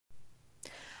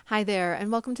Hi there,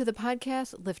 and welcome to the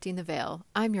podcast, Lifting the Veil.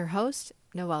 I'm your host,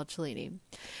 Noelle Cellini.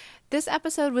 This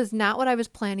episode was not what I was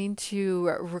planning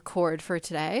to record for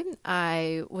today.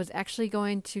 I was actually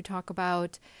going to talk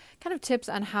about kind of tips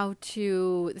on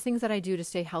the things that I do to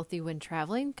stay healthy when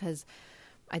traveling, because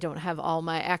I don't have all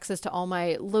my access to all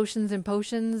my lotions and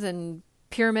potions and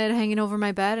pyramid hanging over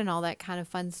my bed and all that kind of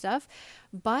fun stuff.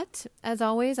 But as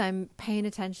always, I'm paying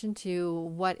attention to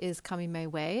what is coming my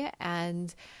way.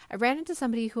 And I ran into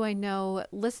somebody who I know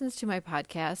listens to my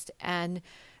podcast and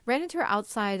ran into her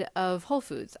outside of Whole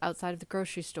Foods, outside of the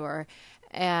grocery store.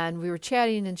 And we were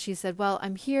chatting and she said, well,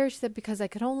 I'm here, she said, because I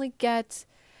could only get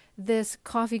this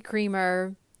coffee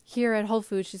creamer here at Whole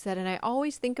Foods, she said, and I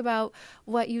always think about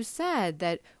what you said,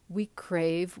 that we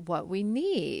crave what we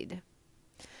need.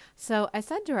 So I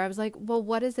said to her, I was like, well,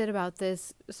 what is it about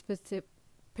this specific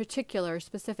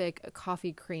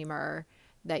coffee creamer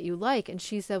that you like? And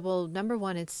she said, well, number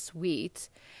one, it's sweet.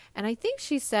 And I think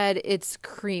she said it's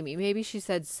creamy. Maybe she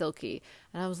said silky.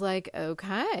 And I was like,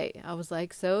 okay. I was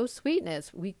like, so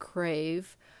sweetness, we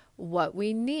crave what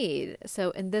we need.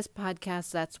 So in this podcast,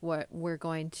 that's what we're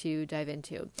going to dive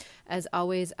into. As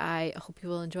always, I hope you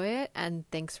will enjoy it. And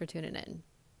thanks for tuning in.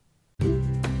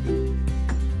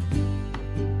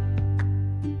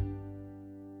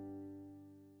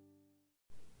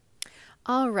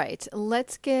 All right,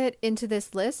 let's get into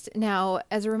this list. Now,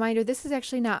 as a reminder, this is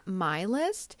actually not my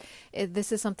list.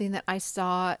 This is something that I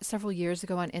saw several years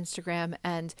ago on Instagram,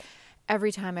 and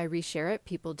every time I reshare it,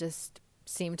 people just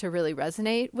seem to really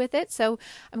resonate with it. So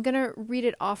I'm going to read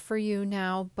it off for you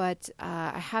now, but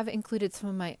I have included some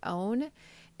of my own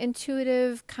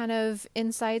intuitive kind of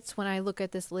insights when I look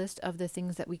at this list of the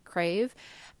things that we crave.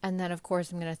 And then, of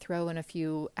course, I'm going to throw in a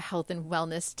few health and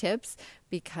wellness tips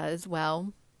because,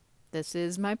 well, this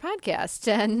is my podcast,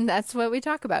 and that's what we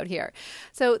talk about here.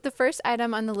 So the first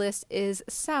item on the list is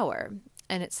sour,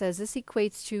 and it says this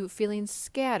equates to feeling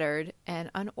scattered and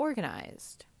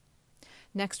unorganized.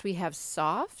 Next, we have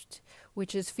soft,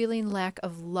 which is feeling lack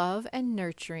of love and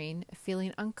nurturing,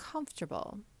 feeling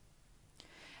uncomfortable.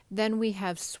 Then we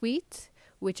have sweet,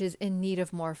 which is in need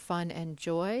of more fun and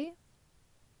joy.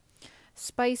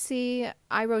 Spicy,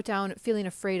 I wrote down feeling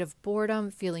afraid of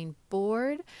boredom, feeling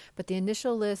bored, but the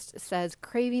initial list says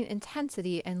craving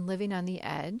intensity and living on the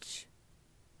edge.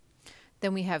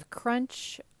 Then we have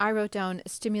crunch. I wrote down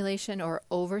stimulation or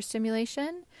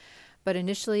overstimulation, but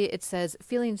initially it says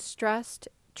feeling stressed,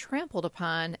 trampled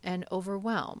upon, and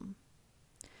overwhelmed.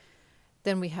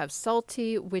 Then we have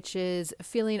salty, which is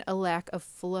feeling a lack of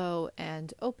flow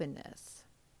and openness.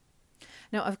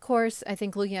 Now, of course, I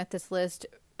think looking at this list,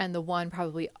 and the one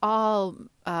probably all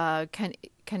can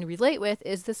relate with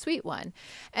is the sweet one.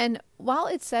 And while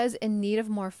it says in need of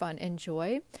more fun and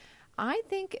joy, I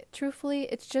think truthfully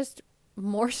it's just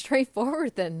more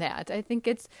straightforward than that. I think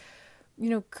it's,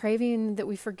 craving that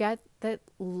we forget that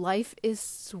life is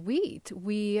sweet.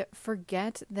 We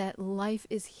forget that life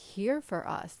is here for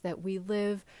us, that we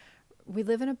live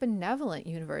in a benevolent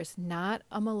universe, not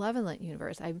a malevolent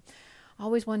universe. I'm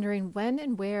always wondering when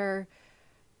and where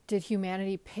did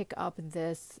humanity pick up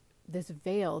this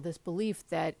veil, this belief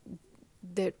that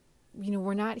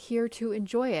we're not here to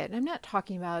enjoy it. And I'm not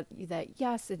talking about that,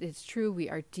 yes, it is true, we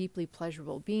are deeply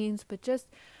pleasurable beings, but just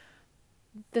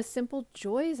the simple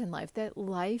joys in life, that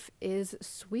life is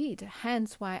sweet.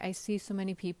 Hence why I see so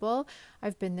many people,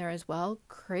 I've been there as well,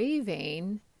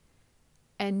 craving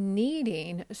and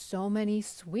needing so many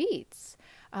sweets.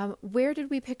 Where did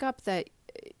we pick up that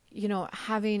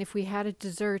if we had a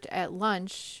dessert at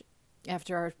lunch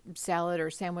after our salad or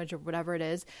sandwich or whatever it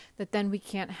is, that then we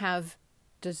can't have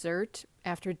dessert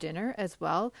after dinner as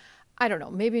well? I don't know.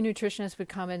 Maybe a nutritionist would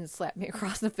come and slap me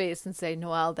across the face and say,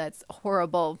 Noelle, that's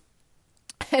horrible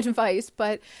advice.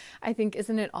 But I think,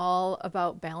 isn't it all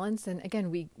about balance? And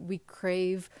again, we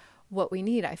crave what we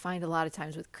need. I find a lot of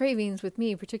times with cravings, with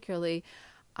me particularly,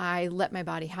 I let my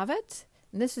body have it.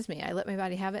 And this is me. I let my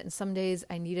body have it. And some days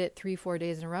I need it 3-4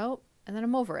 days in a row. And then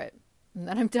I'm over it. And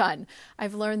then I'm done.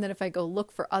 I've learned that if I go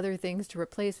look for other things to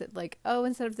replace it, like, oh,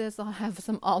 instead of this, I'll have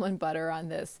some almond butter on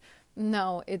this.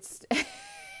 No, it's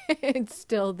it's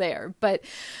still there. But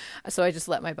so I just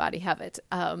let my body have it.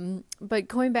 But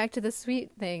going back to the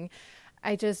sweet thing,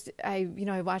 I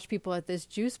watch people at this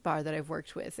juice bar that I've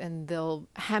worked with, and they'll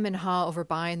hem and haw over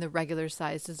buying the regular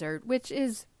size dessert, which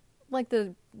is like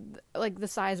the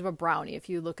size of a brownie if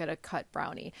you look at a cut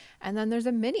brownie. And then there's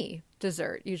a mini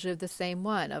dessert, usually of the same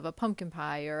one, of a pumpkin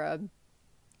pie or a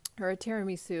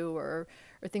tiramisu or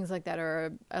things like that,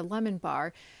 or a lemon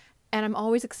bar. And I'm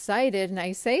always excited, and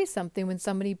I say something when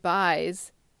somebody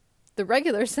buys the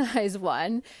regular size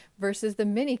one versus the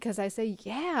mini, because I say,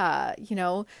 yeah,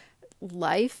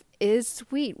 life is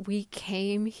sweet. We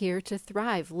came here to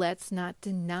thrive. Let's not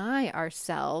deny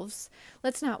ourselves.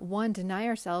 Let's not, one, deny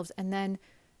ourselves and then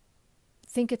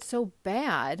think it's so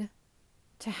bad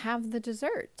to have the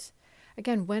dessert.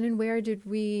 Again, when and where did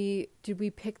we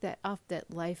pick that up,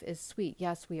 that life is sweet?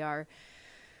 Yes, we are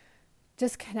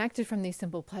disconnected from these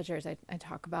simple pleasures. I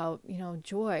talk about,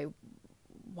 joy.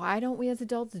 Why don't we as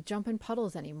adults jump in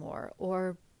puddles anymore,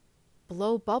 or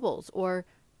blow bubbles, or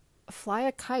fly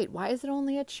a kite? Why is it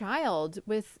only a child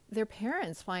with their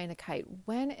parents flying a kite?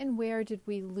 When and where did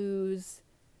we lose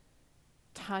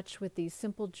touch with these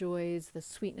simple joys, the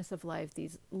sweetness of life,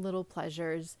 these little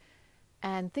pleasures?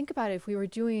 And think about it, if we were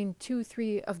doing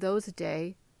 2-3 of those a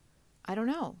day, I don't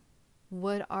know,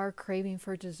 would our craving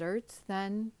for desserts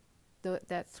then,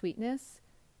 that sweetness,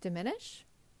 diminish?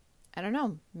 I don't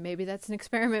know. Maybe that's an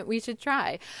experiment we should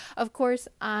try. Of course,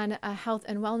 on a health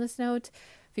and wellness note,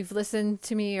 if you've listened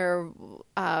to me or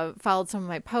followed some of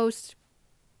my posts,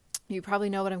 you probably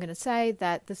know what I'm going to say,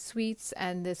 that the sweets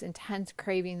and this intense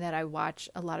craving that I watch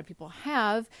a lot of people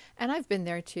have, and I've been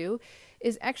there too,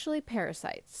 is actually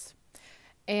parasites.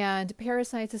 And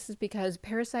parasites, this is because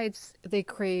parasites, they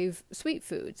crave sweet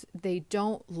foods. They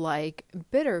don't like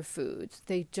bitter foods.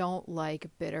 They don't like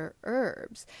bitter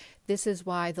herbs. This is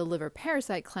why the liver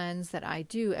parasite cleanse that I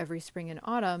do every spring and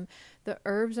autumn, the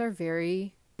herbs are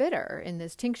very bitter in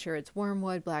this tincture. It's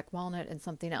wormwood, black walnut, and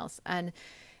something else. And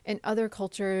in other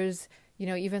cultures,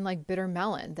 even like bitter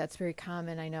melon, that's very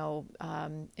common, I know,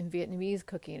 in Vietnamese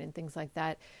cooking and things like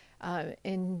that.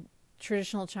 In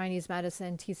traditional Chinese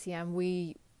medicine, TCM,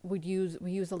 we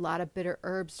use a lot of bitter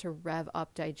herbs to rev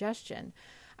up digestion.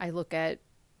 I look at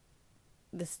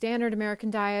the standard American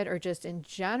diet, or just in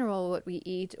general what we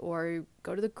eat, or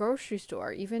go to the grocery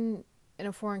store, even in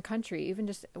a foreign country, even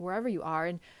just wherever you are,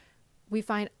 and we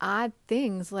find odd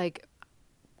things like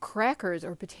crackers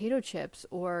or potato chips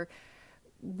or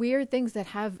weird things that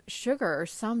have sugar or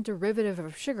some derivative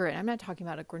of sugar. And I'm not talking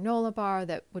about a granola bar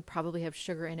that would probably have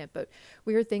sugar in it, but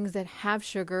weird things that have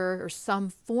sugar or some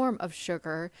form of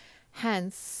sugar.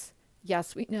 Hence,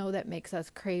 yes, we know that makes us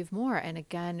crave more. And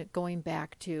again, going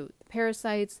back to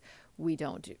parasites, we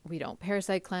don't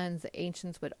parasite cleanse. The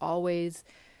ancients would always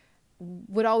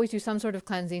do some sort of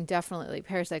cleansing, definitely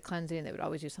parasite cleansing. They would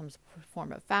always do some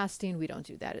form of fasting. We don't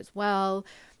do that as well.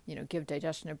 Give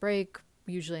digestion a break,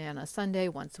 usually on a Sunday,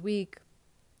 once a week.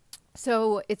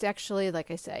 So it's actually,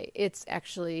 like I say, it's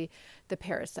actually the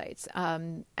parasites.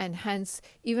 And hence,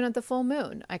 even at the full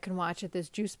moon, I can watch at this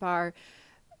juice bar,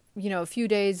 a few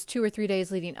days, 2 or 3 days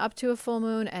leading up to a full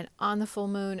moon, and on the full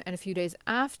moon, and a few days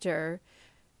after,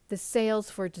 the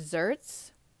sales for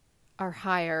desserts are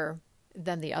higher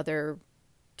than the other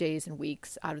days and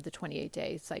weeks out of the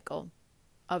 28-day cycle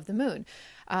of the moon.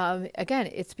 Again,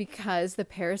 it's because the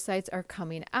parasites are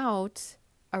coming out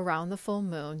around the full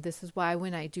moon. This is why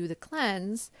when I do the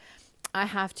cleanse, I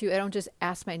don't just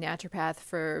ask my naturopath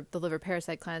for the liver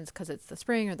parasite cleanse because it's the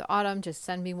spring or the autumn. Just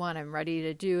send me one. I'm ready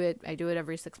to do it. I do it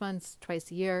every 6 months,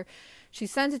 twice a year. She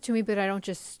sends it to me, but I don't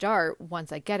just start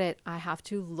once I get it. I have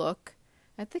to look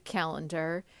at the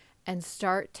calendar and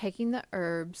start taking the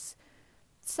herbs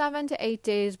 7 to 8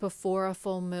 days before a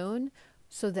full moon,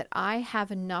 so that I have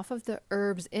enough of the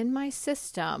herbs in my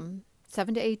system,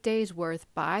 7 to 8 days worth,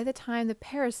 by the time the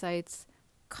parasites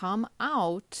come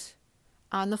out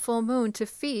on the full moon to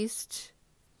feast,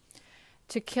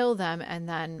 to kill them. And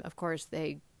then, of course,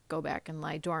 they go back and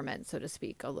lie dormant, so to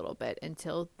speak, a little bit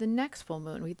until the next full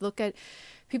moon. We look at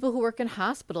people who work in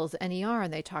hospitals, NER,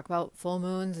 and they talk about full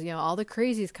moons, all the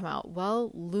crazies come out.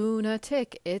 Well,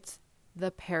 lunatic, it's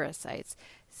the parasites.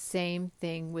 Same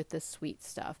thing with the sweet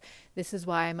stuff. This is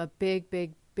why I'm a big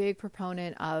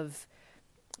proponent of,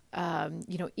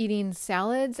 eating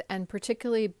salads, and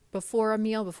particularly before a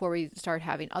meal, before we start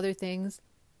having other things,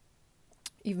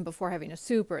 even before having a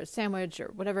soup or a sandwich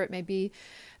or whatever it may be,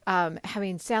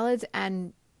 having salads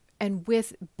and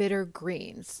with bitter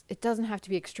greens. It doesn't have to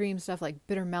be extreme stuff like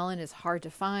bitter melon is hard to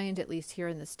find, at least here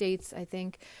in the States, I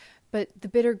think. But the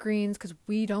bitter greens, because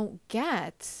we don't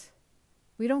get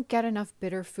enough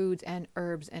bitter foods and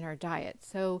herbs in our diet.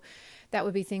 So that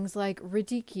would be things like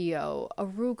radicchio,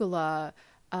 arugula,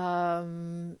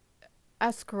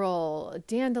 escarole,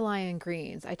 dandelion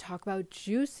greens. I talk about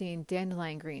juicing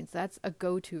dandelion greens. That's a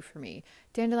go-to for me.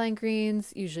 Dandelion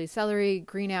greens, usually celery,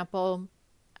 green apple,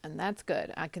 and that's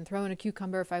good. I can throw in a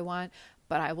cucumber if I want,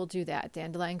 but I will do that.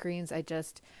 Dandelion greens,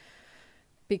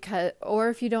 or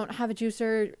if you don't have a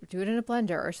juicer, do it in a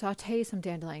blender, or saute some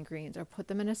dandelion greens, or put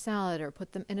them in a salad, or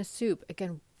put them in a soup.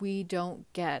 Again, we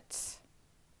don't get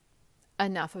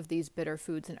enough of these bitter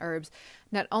foods and herbs.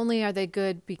 Not only are they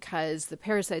good because the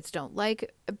parasites don't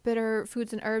like bitter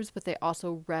foods and herbs, but they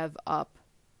also rev up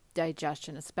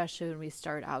digestion, especially when we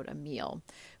start out a meal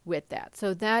with that.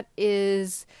 So that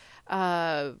is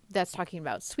that's talking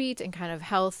about sweet and kind of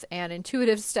health and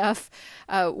intuitive stuff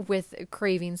with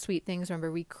craving sweet things.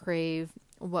 Remember, we crave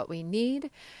what we need.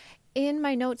 In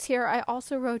my notes here, I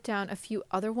also wrote down a few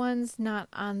other ones not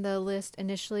on the list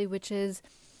initially, which is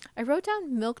I wrote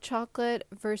down milk chocolate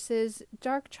versus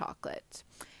dark chocolate.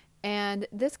 And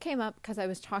this came up because I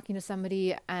was talking to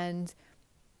somebody and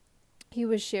he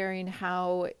was sharing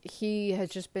how he has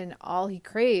just been, all he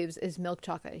craves is milk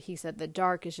chocolate. He said the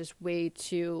dark is just way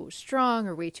too strong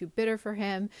or way too bitter for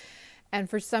him. And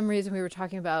for some reason we were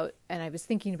talking about, and I was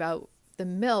thinking about the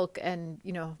milk and,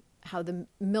 you know, how the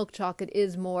milk chocolate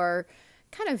is more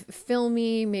kind of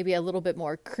filmy, maybe a little bit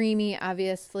more creamy,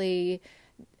 obviously.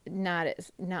 Not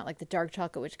like the dark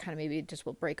chocolate, which kind of maybe just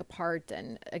will break apart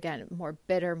and again, more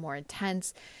bitter, more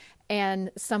intense.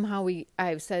 And somehow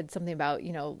I've said something about,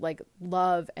 you know, like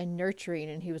love and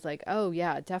nurturing. And he was like, oh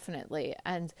yeah, definitely.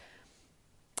 And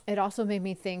it also made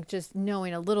me think, just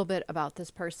knowing a little bit about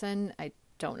this person, I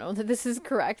don't know that this is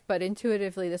correct, but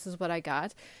intuitively, this is what I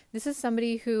got. This is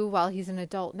somebody who, while he's an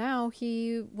adult now,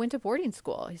 he went to boarding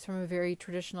school. He's from a very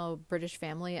traditional British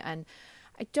family. And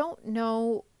I don't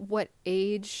know what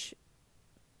age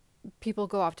people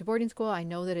go off to boarding school. I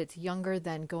know that it's younger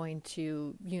than going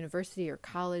to university or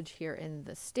college here in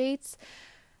the States.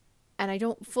 And I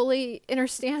don't fully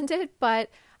understand it, but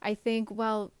I think,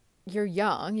 well, you're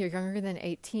young, you're younger than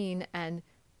 18, and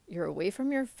you're away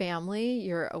from your family,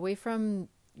 you're away from,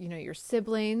 you know, your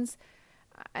siblings.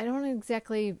 I don't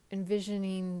exactly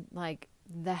envisioning like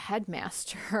the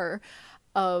headmaster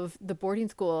of the boarding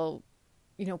school,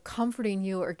 you know, comforting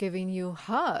you or giving you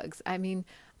hugs. I mean,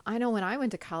 I know when I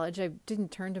went to college, I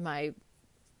didn't turn to my,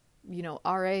 you know,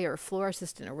 RA or floor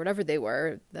assistant or whatever they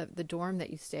were, the dorm that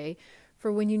you stay,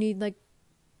 for when you need like,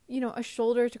 you know, a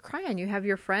shoulder to cry on. You have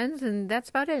your friends and that's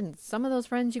about it. And some of those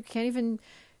friends you can't even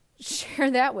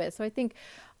share that with. So I think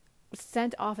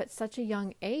sent off at such a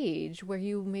young age where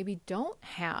you maybe don't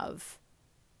have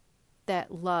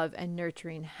that love and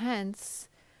nurturing, hence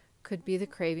could be the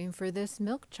craving for this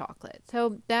milk chocolate.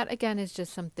 So that again is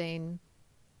just something,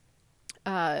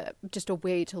 just a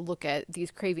way to look at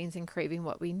these cravings and craving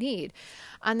what we need.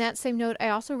 On that same note, I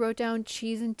also wrote down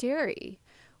cheese and dairy,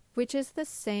 which is the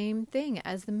same thing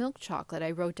as the milk chocolate.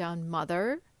 I wrote down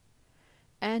mother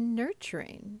and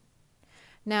nurturing.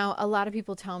 Now, a lot of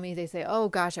people tell me, they say, oh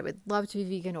gosh, I would love to be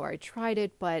vegan, or I tried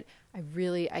it, but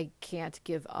I can't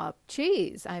give up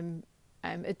cheese. I'm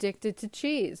addicted to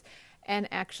cheese. And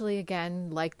actually, again,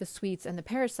 like the sweets and the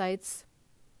parasites,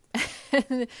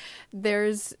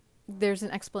 there's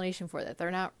an explanation for that. They're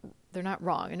not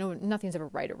wrong. I know nothing's ever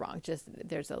right or wrong. Just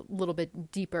there's a little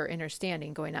bit deeper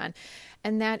understanding going on,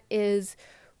 and that is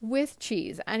with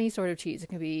cheese, any sort of cheese. It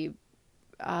can be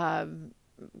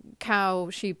cow,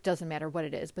 sheep, doesn't matter what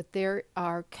it is, but there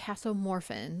are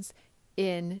casomorphins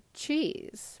in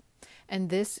cheese. And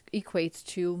this equates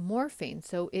to morphine.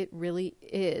 So it really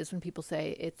is, when people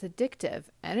say it's addictive,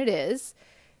 and it is,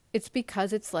 it's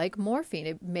because it's like morphine.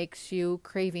 It makes you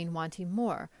craving, wanting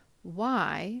more.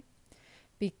 Why?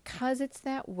 Because it's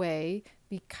that way,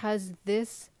 because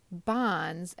this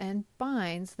bonds and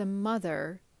binds the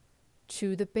mother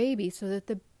to the baby so that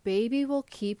the baby will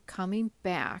keep coming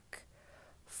back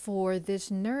for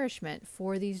this nourishment,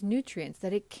 for these nutrients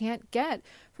that it can't get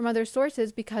from other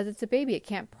sources because it's a baby. It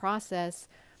can't process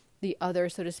the other,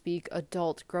 so to speak,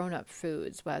 adult grown-up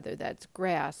foods, whether that's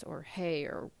grass or hay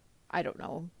or, I don't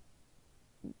know,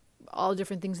 all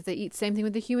different things that they eat. Same thing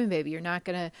with the human baby. You're not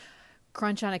going to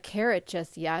crunch on a carrot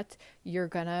just yet. We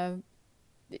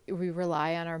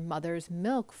rely on our mother's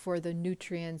milk for the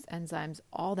nutrients, enzymes,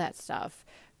 all that stuff,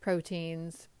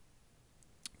 proteins,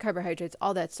 carbohydrates,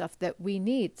 all that stuff that we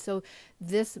need. So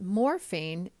this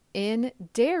morphine in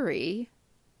dairy,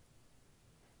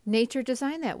 nature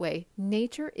designed that way.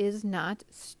 Nature is not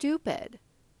stupid.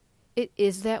 It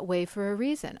is that way for a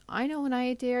reason. I know when I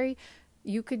eat dairy,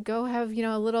 you could go have,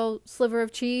 a little sliver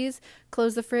of cheese,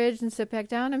 close the fridge and sit back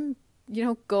down and,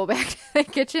 go back to the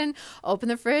kitchen, open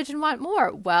the fridge and want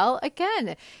more. Well,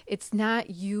 again, it's not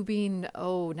you being,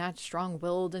 not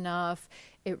strong-willed enough.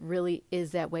 It really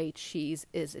is that way. Cheese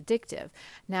is addictive.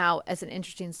 Now, as an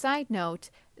interesting side note,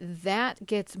 that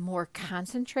gets more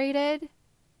concentrated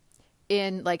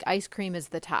in, like, ice cream is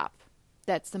the top.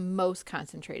 That's the most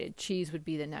concentrated. Cheese would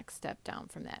be the next step down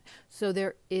from that. So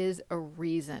there is a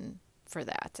reason for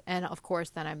that. And of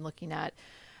course, then I'm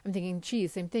thinking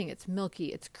cheese, same thing. It's milky,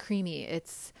 it's creamy,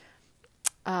 it's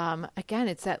Again,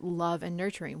 it's that love and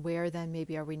nurturing. Where then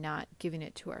maybe are we not giving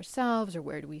it to ourselves, or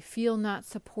where do we feel not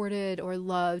supported or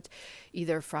loved,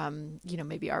 either from,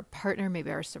 maybe our partner,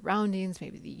 maybe our surroundings,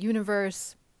 maybe the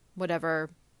universe, whatever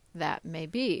that may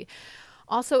be.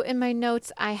 Also in my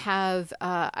notes, I have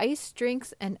ice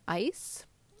drinks and ice.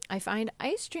 I find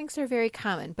ice drinks are very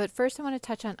common, but first I want to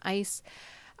touch on ice.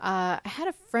 I had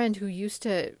a friend who used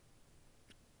to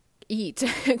eat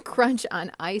crunch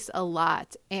on ice a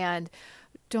lot, and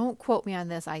don't quote me on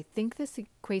this. I think this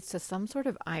equates to some sort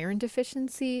of iron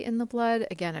deficiency in the blood.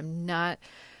 Again, I'm not,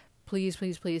 please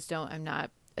don't, I'm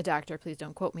not a doctor. Please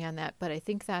don't quote me on that. But I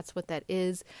think that's what that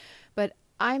is. But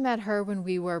I met her when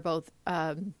we were both,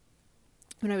 when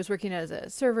I was working as a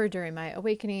server during my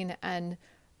awakening. And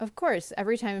of course,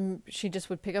 every time she just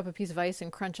would pick up a piece of ice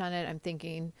and crunch on it, I'm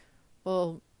thinking,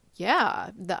 well,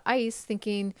 yeah, the ice,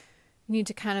 thinking you need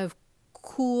to kind of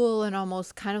cool and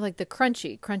almost kind of like the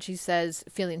crunchy. Crunchy says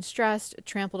feeling stressed,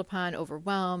 trampled upon,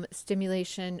 overwhelmed,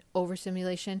 stimulation,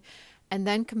 overstimulation, and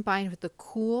then combined with the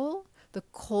cool, the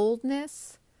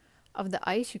coldness of the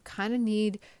ice, you kind of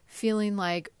need feeling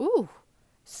like, ooh,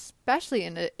 especially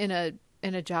in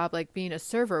a job like being a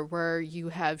server where you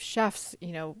have chefs,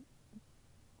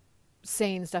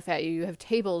 saying stuff at you. You have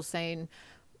tables saying,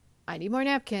 I need more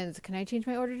napkins. Can I change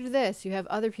my order to this? You have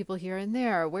other people here and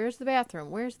there. Where's the bathroom?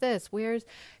 Where's this?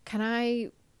 Can I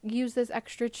use this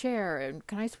extra chair? And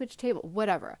can I switch table?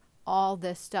 Whatever. All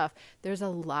this stuff. There's a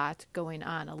lot going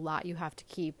on, a lot you have to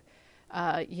keep,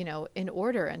 in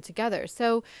order and together.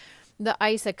 So the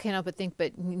ice, I can't help but think,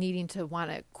 but needing to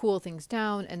want to cool things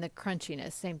down, and the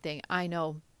crunchiness, same thing. I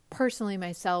know personally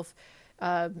myself,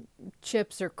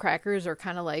 chips or crackers are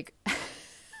kind of like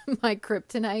my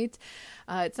kryptonite.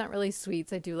 It's not really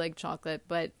sweets. I do like chocolate,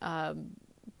 but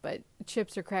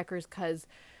chips or crackers, because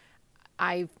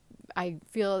I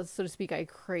feel, so to speak, I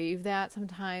crave that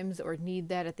sometimes, or need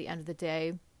that at the end of the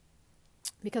day,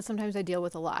 because sometimes I deal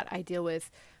with a lot.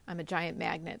 I'm a giant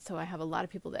magnet, so I have a lot of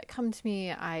people that come to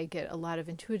me. I get a lot of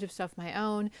intuitive stuff of my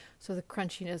own, so the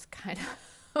crunchiness kind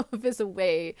of is a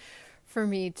way for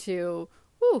me to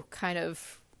kind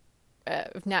of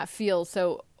not feel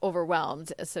so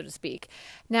overwhelmed, so to speak.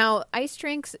 Now, ice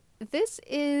drinks,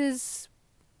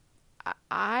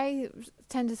 I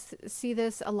tend to see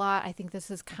this a lot. I think this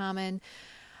is common.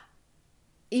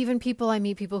 Even I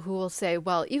meet people who will say,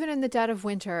 well, even in the dead of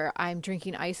winter, I'm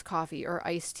drinking iced coffee or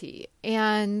iced tea.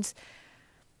 And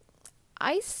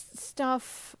ice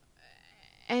stuff,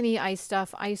 any ice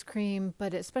stuff, ice cream,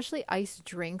 but especially iced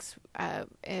drinks,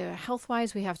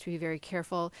 health-wise, we have to be very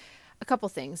careful. A couple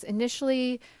things.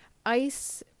 Initially,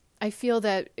 ice, I feel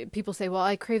that people say, well,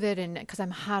 I crave it because I'm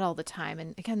hot all the time.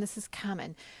 And again, this is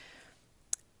common.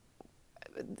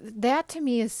 That to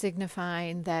me is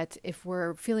signifying that if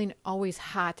we're feeling always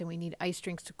hot and we need ice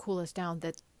drinks to cool us down,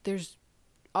 that there's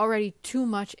already too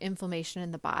much inflammation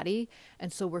in the body.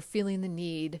 And so we're feeling the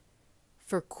need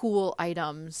for cool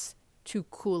items to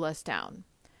cool us down,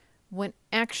 when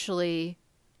actually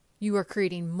you are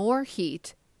creating more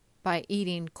heat by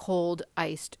eating cold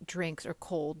iced drinks or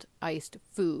cold iced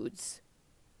foods,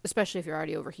 especially if you're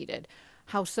already overheated.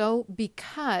 How so?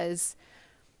 Because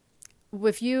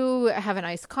if you have an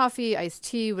iced coffee, iced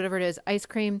tea, whatever it is, ice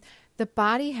cream, the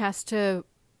body has to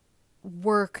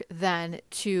work then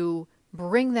to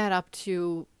bring that up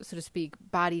to, so to speak,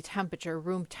 body temperature,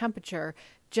 room temperature,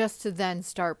 just to then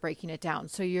start breaking it down.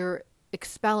 So you're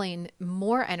expelling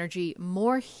more energy,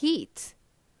 more heat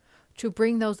to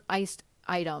bring those iced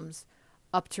items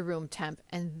up to room temp,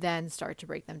 and then start to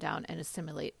break them down and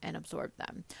assimilate and absorb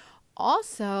them.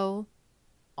 Also,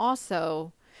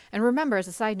 and remember, as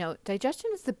a side note,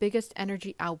 digestion is the biggest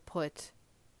energy output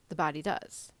the body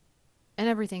does. And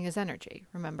everything is energy.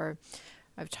 Remember,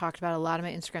 I've talked about a lot of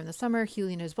my Instagram this summer,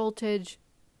 healing is voltage.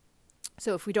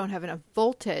 So if we don't have enough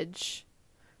voltage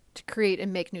to create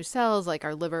and make new cells, like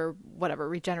our liver, whatever,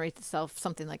 regenerates itself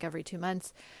something like every 2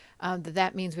 months,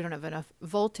 that means we don't have enough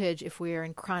voltage if we are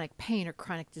in chronic pain or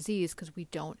chronic disease, because we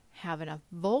don't have enough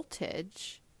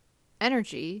voltage,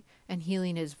 energy, and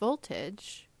healing is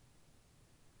voltage,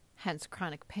 hence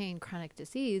chronic pain, chronic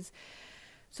disease.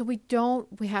 So we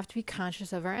have to be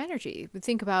conscious of our energy.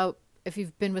 Think about if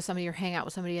you've been with somebody or hang out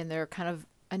with somebody and they're kind of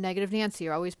a negative Nancy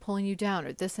or always pulling you down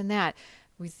or this and that.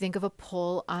 We think of a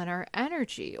pull on our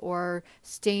energy, or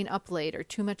staying up late or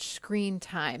too much screen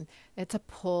time. It's a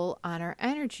pull on our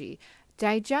energy.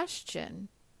 Digestion,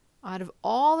 out of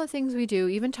all the things we do,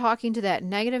 even talking to that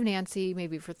negative Nancy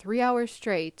maybe for 3 hours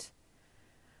straight,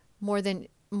 more than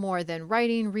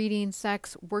writing, reading,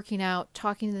 sex, working out,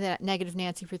 talking to that negative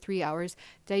Nancy for 3 hours,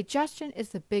 digestion is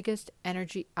the biggest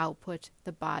energy output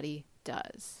the body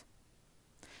does.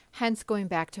 hence going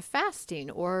back to fasting.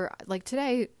 Or like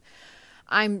today,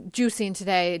 I'm juicing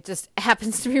today. It just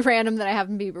happens to be random that I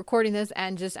happen to be recording this,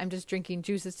 and I'm just drinking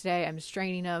juices today. I'm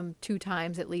straining them 2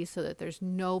 times at least so that there's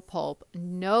no pulp,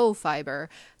 no fiber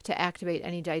to activate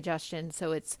any digestion.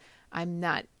 So I'm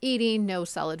not eating no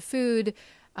solid food.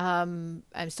 I'm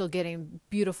still getting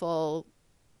beautiful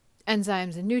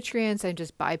enzymes and nutrients. I'm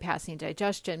just bypassing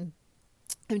digestion.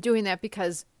 I'm doing that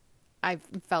because I've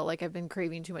felt like I've been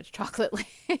craving too much chocolate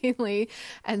lately.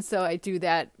 And so I do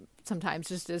that sometimes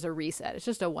just as a reset. It's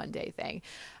just a 1-day thing.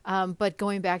 But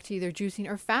going back to either juicing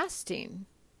or fasting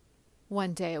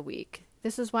 1 day a week.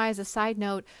 This is why, as a side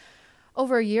note,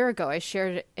 over a year ago, I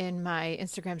shared it in my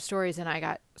Instagram stories, and I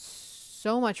got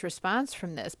so much response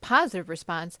from this, positive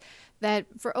response, that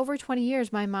for over 20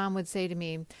 years, my mom would say to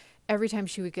me, every time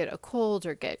she would get a cold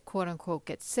or get, quote unquote,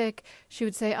 get sick, she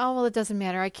would say, oh, well, it doesn't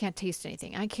matter. I can't taste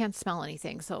anything. I can't smell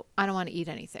anything. So I don't want to eat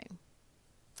anything.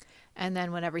 And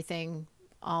then when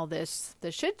all the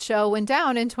shit show went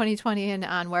down in 2020 and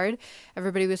onward,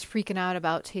 everybody was freaking out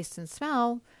about taste and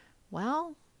smell.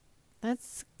 Well,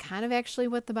 that's kind of actually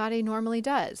what the body normally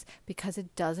does, because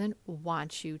it doesn't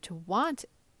want you to want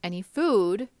any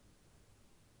food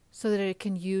so that it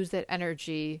can use that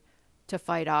energy to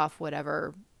fight off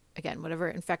whatever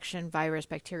infection, virus,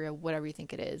 bacteria, whatever you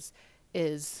think it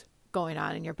is going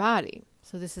on in your body.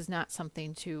 So this is not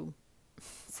something to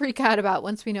freak out about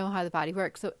once we know how the body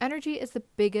works. So energy is the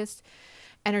biggest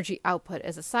energy output.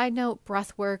 As a side note,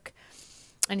 breath work,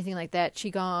 anything like that,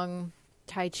 Qigong,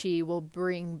 Tai Chi will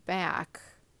bring back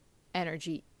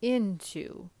energy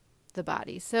into the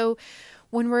body. So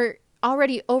when we're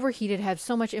already overheated, have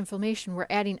so much inflammation, we're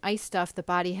adding ice stuff, the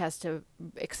body has to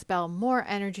expel more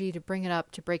energy to bring it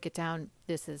up, to break it down.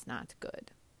 This is not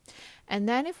good. And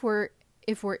then if we're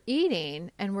eating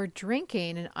and we're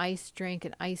drinking an iced drink,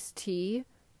 an iced tea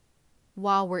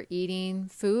while we're eating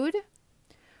food,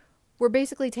 we're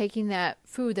basically taking that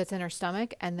food that's in our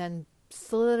stomach and then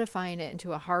solidifying it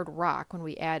into a hard rock when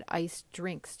we add iced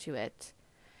drinks to it.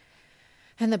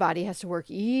 And the body has to work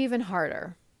even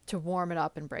harder to warm it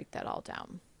up and break that all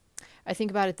down. I think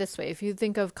about it this way. If you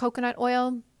think of coconut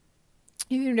oil,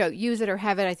 you don't use it or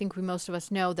have it. I think most of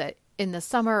us know that in the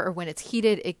summer or when it's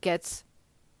heated, it gets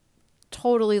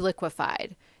totally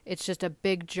liquefied. It's just a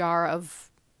big jar of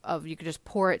you could just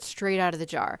pour it straight out of the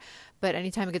jar. But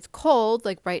anytime it gets cold,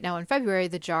 like right now in February,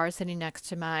 the jar sitting next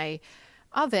to my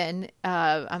oven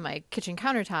on my kitchen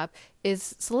countertop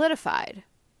is solidified.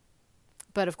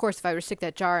 But of course, if I were to stick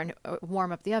that jar and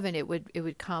warm up the oven, it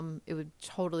would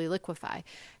totally liquefy.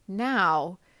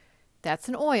 Now, that's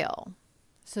an oil.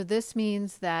 So this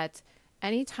means that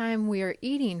anytime we are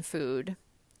eating food,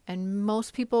 and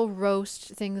most people roast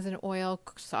things in oil,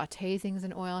 saute things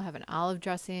in oil, have an olive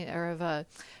dressing or have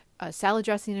a salad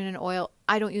dressing in an oil.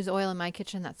 I don't use oil in my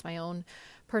kitchen. That's my own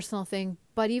personal thing.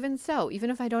 But even so, even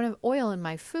if I don't have oil in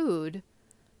my food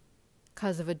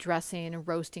because of a dressing, a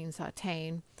roasting,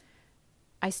 sauteing,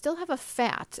 I still have a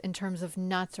fat in terms of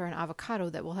nuts or an avocado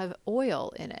that will have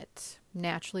oil in it,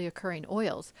 naturally occurring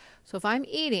oils. So if I'm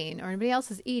eating or anybody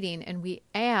else is eating and we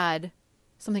add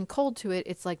something cold to it,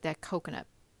 it's like that coconut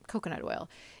oil.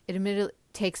 It immediately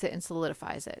takes it and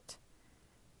solidifies it.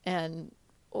 And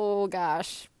oh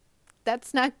gosh,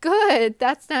 that's not good.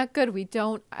 That's not good. We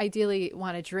don't ideally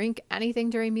want to drink anything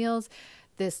during meals.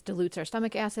 This dilutes our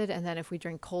stomach acid. And then if we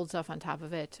drink cold stuff on top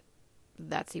of it,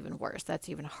 that's even worse. That's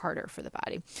even harder for the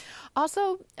body.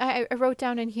 Also, I wrote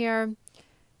down in here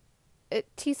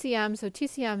TCM. So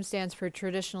TCM stands for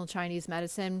Traditional Chinese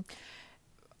Medicine.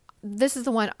 This is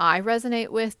the one I resonate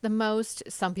with the most.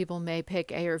 Some people may pick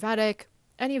Ayurvedic,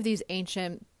 any of these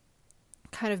ancient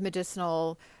kind of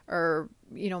medicinal or,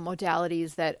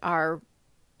 modalities that are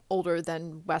older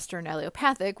than Western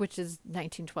allopathic, which is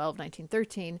 1912,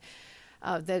 1913,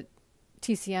 that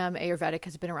TCM, Ayurvedic,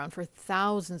 has been around for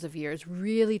thousands of years,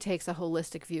 really takes a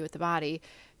holistic view at the body.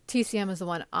 TCM is the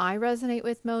one I resonate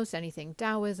with most. Anything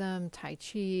Taoism, Tai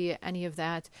Chi, any of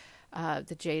that,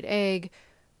 the jade egg.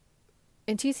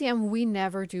 In TCM, we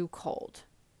never do cold.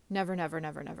 Never, never,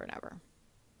 never, never, never.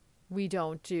 We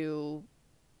don't do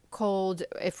cold.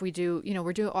 If we do,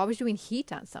 we're always doing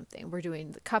heat on something. We're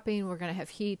doing the cupping. We're going to have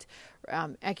heat.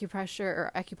 Acupressure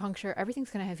or acupuncture,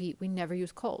 everything's going to have heat. We never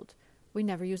use cold. We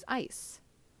never use ice.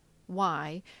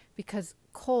 Why? Because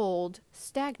cold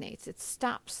stagnates. It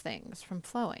stops things from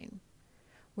flowing.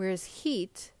 Whereas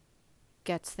heat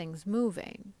gets things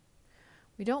moving.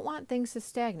 We don't want things to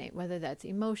stagnate, whether that's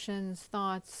emotions,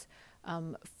 thoughts,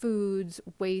 foods,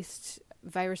 waste,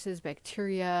 viruses,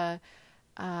 bacteria,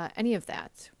 any of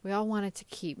that. We all want it to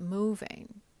keep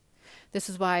moving. This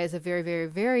is why, as a very, very,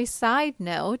 very side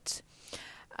note,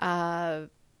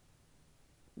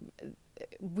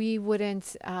 We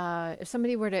wouldn't, if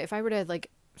somebody were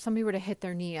to hit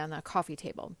their knee on the coffee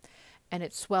table and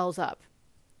it swells up,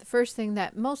 the first thing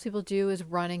that most people do is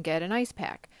run and get an ice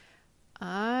pack.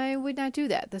 I would not do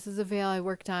that. This is a veil I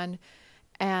worked on,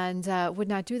 and would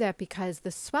not do that because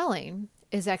the swelling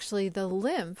is actually the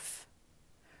lymph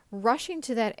rushing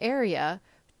to that area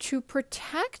to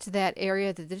protect that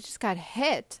area that just got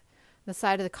hit, the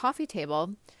side of the coffee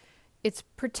table. It's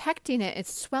protecting it.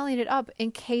 It's swelling it up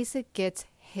in case it gets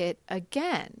hit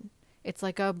again. It's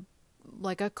like a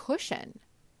cushion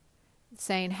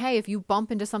saying, hey, if you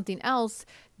bump into something else,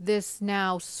 this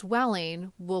now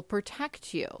swelling will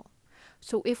protect you.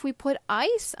 So if we put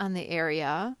ice on the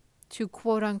area to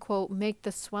quote unquote make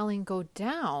the swelling go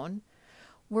down,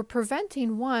 we're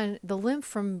preventing the lymph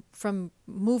from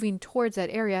moving towards that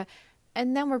area,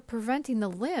 and then we're preventing the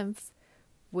lymph,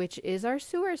 which is our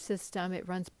sewer system. It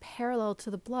runs parallel to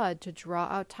the blood to draw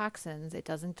out toxins. It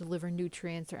doesn't deliver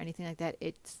nutrients or anything like that.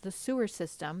 It's the sewer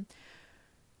system.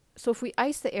 So if we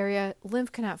ice the area,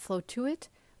 lymph cannot flow to it,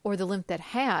 or the lymph that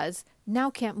has now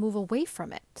can't move away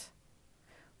from it.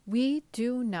 We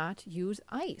do not use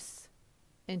ice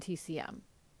in TCM.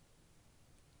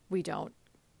 We don't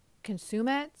consume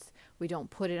it. We don't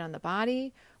put it on the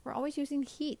body. We're always using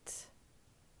heat.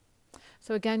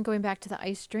 So again, going back to the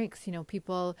ice drinks,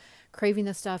 people craving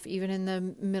the stuff even in the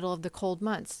middle of the cold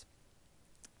months.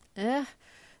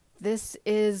 This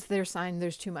is their sign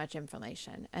there's too much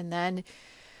inflammation. And then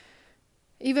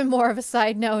even more of a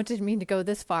side note, didn't mean to go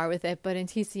this far with it, but in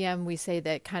TCM we say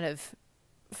that kind of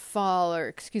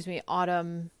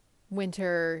autumn,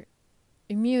 winter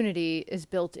immunity is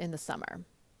built in the summer.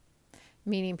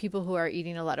 Meaning people who are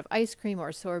eating a lot of ice cream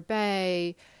or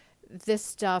sorbet, this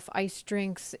stuff, ice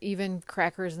drinks, even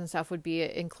crackers and stuff would be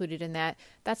included in that.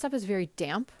 That stuff is very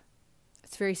damp.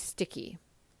 It's very sticky.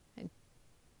 And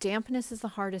dampness is the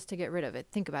hardest to get rid of.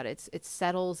 Think about it. It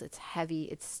settles, it's heavy,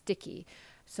 it's sticky.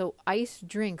 So ice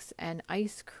drinks and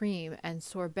ice cream and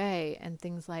sorbet and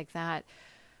things like that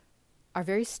are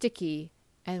very sticky,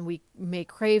 and we may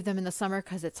crave them in the summer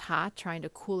because it's hot, trying to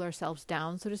cool ourselves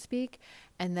down, so to speak.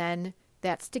 And then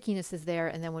that stickiness is there.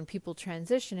 And then when people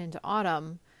transition into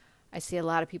autumn, I see a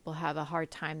lot of people have a hard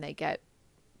time. They get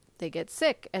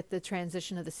sick at the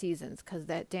transition of the seasons because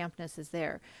that dampness is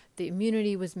there. The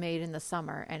immunity was made in the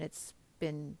summer, and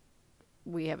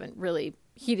we haven't really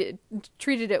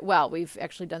treated it well. We've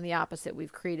actually done the opposite.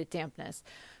 We've created dampness.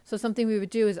 So something we would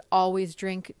do is always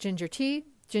drink ginger tea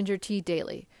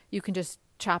daily. You can just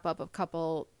chop up a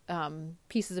couple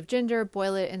pieces of ginger,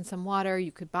 boil it in some water.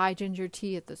 You could buy ginger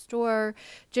tea at the store.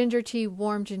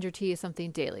 Warm ginger tea is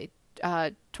something daily.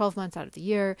 12 months out of the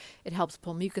year. It helps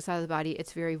pull mucus out of the body.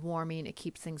 It's very warming. It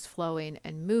keeps things flowing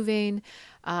and moving.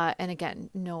 And again,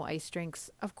 no ice drinks,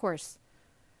 of course.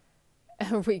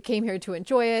 We came here to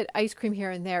enjoy it. Ice cream here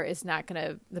and there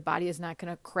the body is not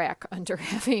going to crack under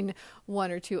having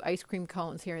one or two ice cream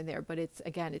cones here and there. But it's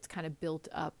kind of built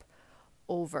up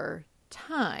over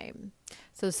time.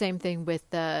 So the same thing with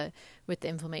the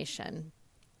inflammation.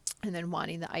 And then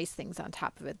wanting the ice things on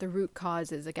top of it. The root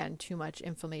cause is, again, too much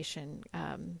inflammation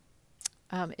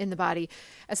in the body.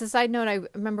 As a side note, I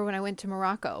remember when I went to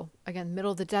Morocco, again,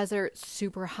 middle of the desert,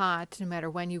 super hot, no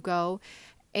matter when you go.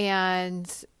 And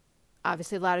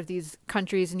obviously a lot of these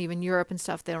countries and even Europe and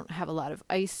stuff, they don't have a lot of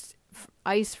ice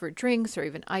for drinks or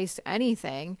even ice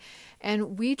anything.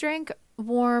 And we drank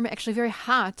warm, actually very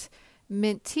hot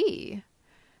mint tea.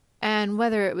 And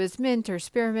whether it was mint or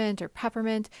spearmint or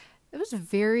peppermint, it was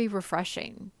very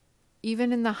refreshing.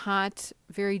 Even in the hot,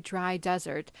 very dry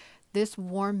desert, this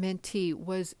warm mint tea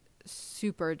was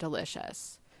super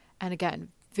delicious. And again,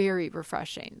 very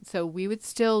refreshing. So we would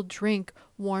still drink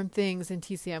warm things in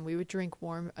TCM. We would drink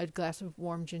a glass of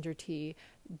warm ginger tea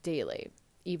daily,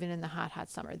 even in the hot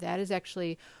summer. That is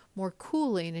actually more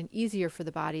cooling and easier for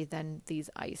the body than these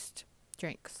iced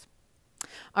drinks.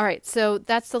 All right, so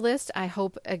that's the list. I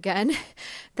hope, again,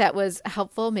 that was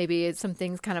helpful. Maybe some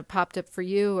things kind of popped up for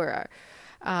you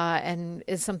and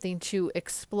is something to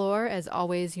explore. As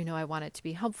always, I want it to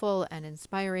be helpful and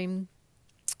inspiring,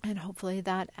 and hopefully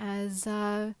that has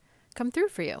come through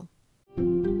for you.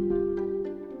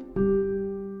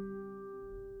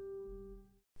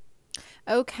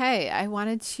 Okay, I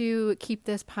wanted to keep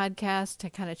this podcast to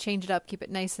kind of change it up, keep it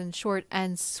nice and short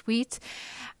and sweet.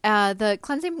 The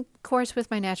cleansing course with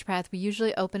my naturopath, we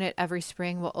usually open it every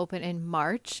spring. We'll open in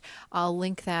March. I'll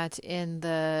link that in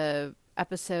the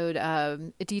episode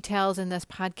details in this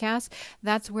podcast,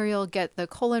 that's where you'll get the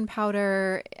colon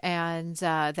powder, and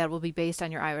that will be based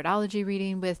on your iridology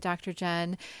reading with Dr.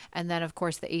 Jen. And then, of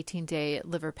course, the 18-day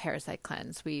liver parasite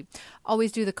cleanse. We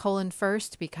always do the colon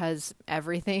first because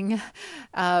everything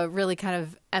really kind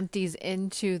of empties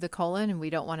into the colon, and we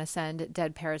don't want to send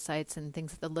dead parasites and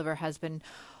things that the liver has been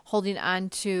holding on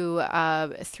to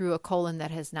through a colon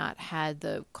that has not had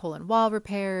the colon wall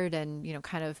repaired and,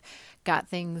 kind of got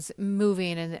things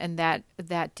moving and that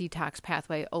detox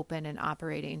pathway open and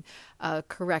operating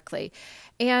correctly.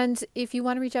 And if you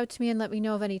want to reach out to me and let me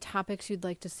know of any topics you'd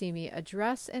like to see me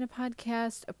address in a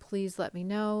podcast, please let me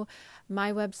know.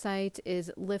 My website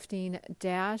is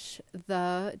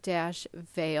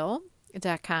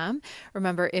lifting-the-veil.com.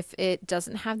 Remember, if it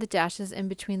doesn't have the dashes in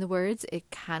between the words, it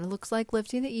kind of looks like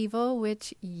lifting the evil,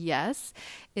 which, yes,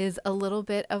 is a little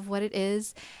bit of what it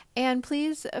is. And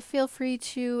please feel free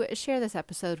to share this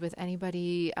episode with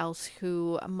anybody else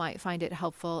who might find it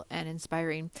helpful and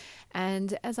inspiring.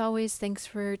 And as always, thanks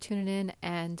for tuning in,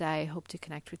 and I hope to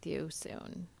connect with you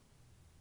soon.